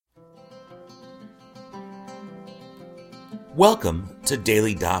Welcome to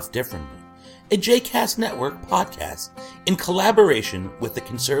Daily Daf Differently, a JCast Network podcast in collaboration with the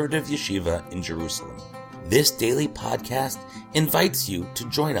Conservative Yeshiva in Jerusalem. This daily podcast invites you to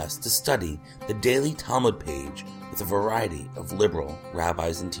join us to study the daily Talmud page with a variety of liberal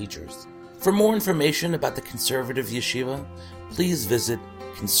rabbis and teachers. For more information about the Conservative Yeshiva, please visit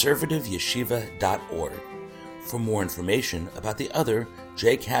conservativeyeshiva.org. For more information about the other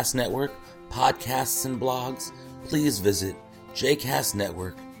JCast Network podcasts and blogs, please visit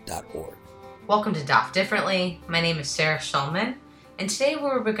jcastnetwork.org. Welcome to Daf Differently. My name is Sarah Shulman, and today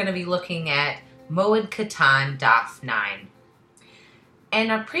we're going to be looking at Moed Katan Daf 9. In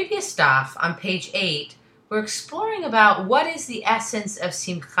our previous Daf, on page 8, we're exploring about what is the essence of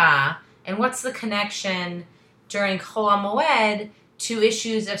Simcha and what's the connection during Chol HaMoed to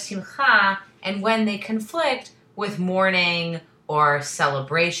issues of Simcha and when they conflict with mourning or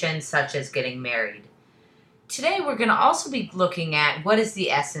celebration such as getting married. Today we're going to also be looking at what is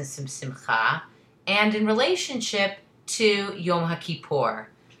the essence of Simcha and in relationship to Yom HaKippur,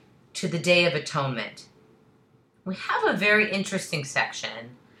 to the Day of Atonement. We have a very interesting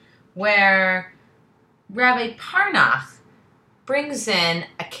section where Rabbi Parnach brings in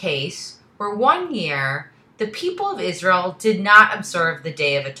a case where one year the people of Israel did not observe the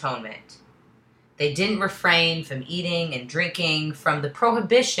Day of Atonement. They didn't refrain from eating and drinking from the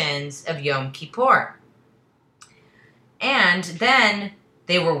prohibitions of Yom Kippur. And then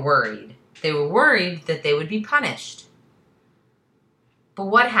they were worried. They were worried that they would be punished. But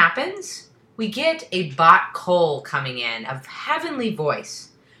what happens? We get a bat kol coming in, a heavenly voice.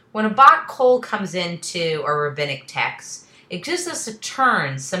 When a bat kol comes into a rabbinic text, it gives us a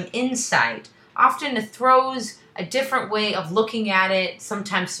turn, some insight. Often it throws a different way of looking at it,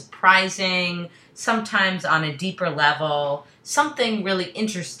 sometimes surprising, sometimes on a deeper level, something really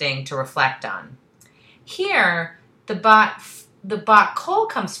interesting to reflect on. Here, the bat kol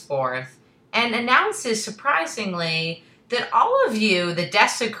comes forth and announces surprisingly that all of you that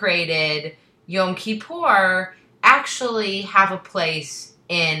desecrated Yom Kippur actually have a place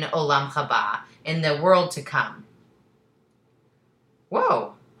in Olam Haba, in the world to come.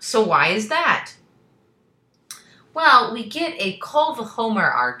 Whoa, so why is that? Well, we get a kol v'chomer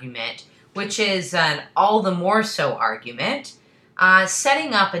argument, which is an all the more so argument,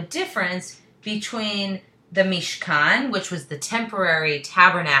 setting up a difference between the Mishkan, which was the temporary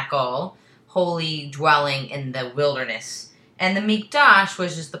tabernacle, holy dwelling in the wilderness, and the Mikdash,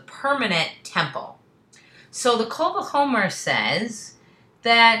 which is the permanent temple. So the Kol V'chomer says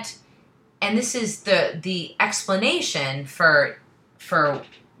that, and this is the explanation for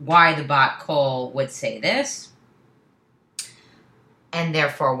why the Bat Kol would say this, and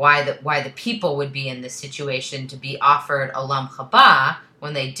therefore why the people would be in this situation to be offered Olam Haba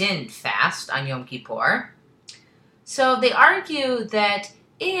when they didn't fast on Yom Kippur. So they argue that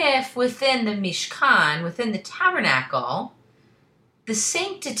if within the Mishkan, within the tabernacle, the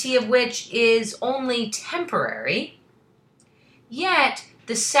sanctity of which is only temporary, yet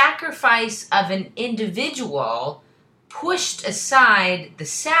the sacrifice of an individual pushed aside the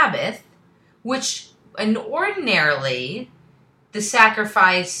Sabbath, which ordinarily the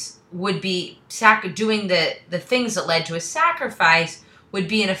sacrifice would be doing the things that led to a sacrifice would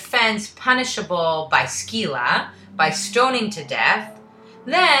be an offense punishable by skila, by stoning to death,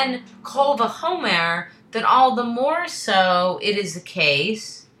 then kol v'chomer, that all the more so it is the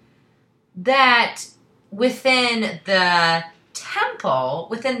case that within the temple,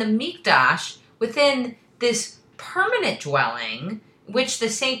 within the Mikdash, within this permanent dwelling, which the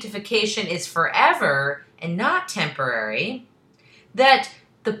sanctification is forever and not temporary, that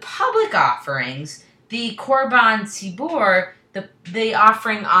the public offerings, the Korban Tzibur, the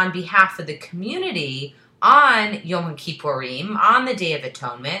offering on behalf of the community on Yom Kippurim, on the Day of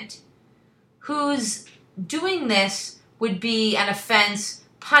Atonement, whose doing this would be an offense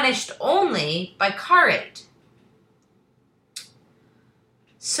punished only by karet.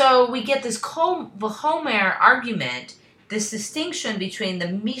 So we get this kol v'chomer argument, this distinction between the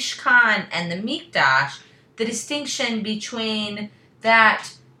Mishkan and the Mikdash, the distinction between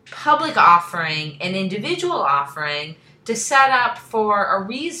that public offering and individual offering to set up for a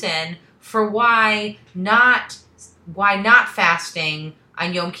reason for why not fasting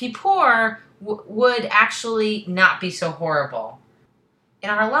on Yom Kippur would actually not be so horrible.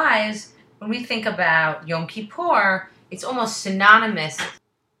 In our lives, when we think about Yom Kippur, it's almost synonymous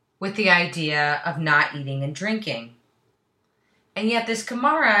with the idea of not eating and drinking. And yet this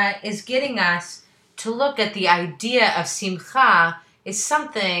Gemara is getting us to look at the idea of Simcha is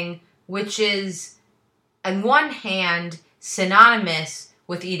something which is, on one hand, synonymous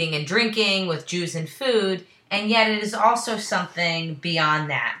with eating and drinking, with Jews and food, and yet it is also something beyond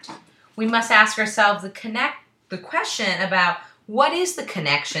that. We must ask ourselves the question about what is the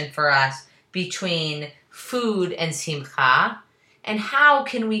connection for us between food and simcha, and how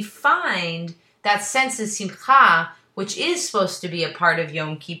can we find that sense of simcha, which is supposed to be a part of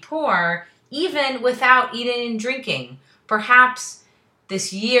Yom Kippur, even without eating and drinking. Perhaps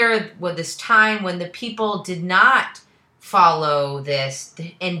this year, this time when the people did not follow this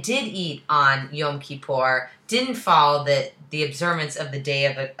and did eat on Yom Kippur, didn't follow the observance of the Day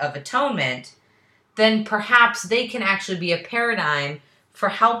of Atonement, then perhaps they can actually be a paradigm for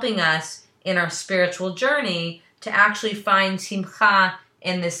helping us in our spiritual journey to actually find simcha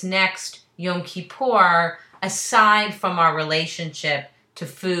in this next Yom Kippur, aside from our relationship to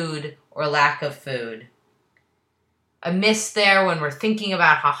food or lack of food. A miss there when we're thinking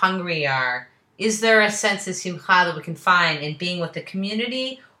about how hungry we are. Is there a sense of simcha that we can find in being with the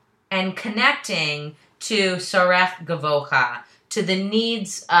community and connecting to Sorech Gavocha, to the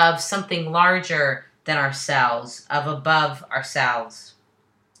needs of something larger than ourselves, of above ourselves?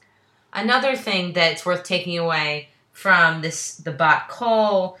 Another thing that's worth taking away from the Bat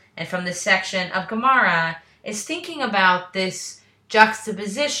Kol and from this section of Gemara is thinking about this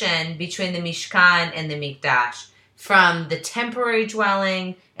juxtaposition between the Mishkan and the Mikdash, from the temporary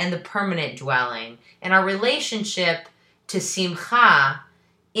dwelling and the permanent dwelling, and our relationship to simcha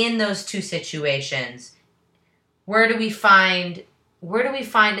in those two situations. Where do we find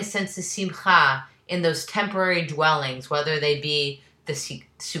a sense of simcha in those temporary dwellings, whether they be the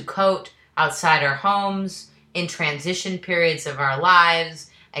Sukkot outside our homes, in transition periods of our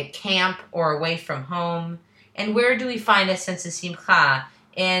lives, at camp or away from home? And where do we find a sense of simcha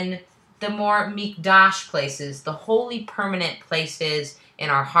in the more mikdash places, the holy permanent places in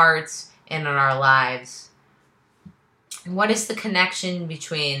our hearts and in our lives? And what is the connection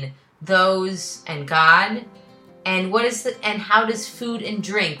between those and God? And how does food and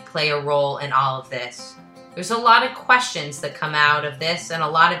drink play a role in all of this? There's a lot of questions that come out of this and a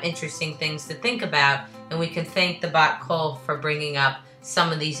lot of interesting things to think about, and we can thank the Bat Kol for bringing up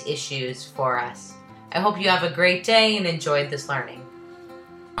some of these issues for us. I hope you have a great day and enjoyed this learning.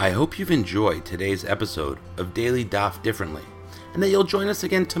 I hope you've enjoyed today's episode of Daily Daf Differently, and that you'll join us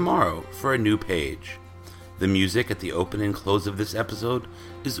again tomorrow for a new page. The music at the open and close of this episode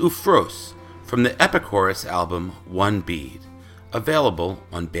is Ufros from the Epicurus album One Bead, available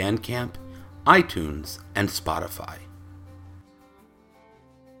on Bandcamp, iTunes, and Spotify.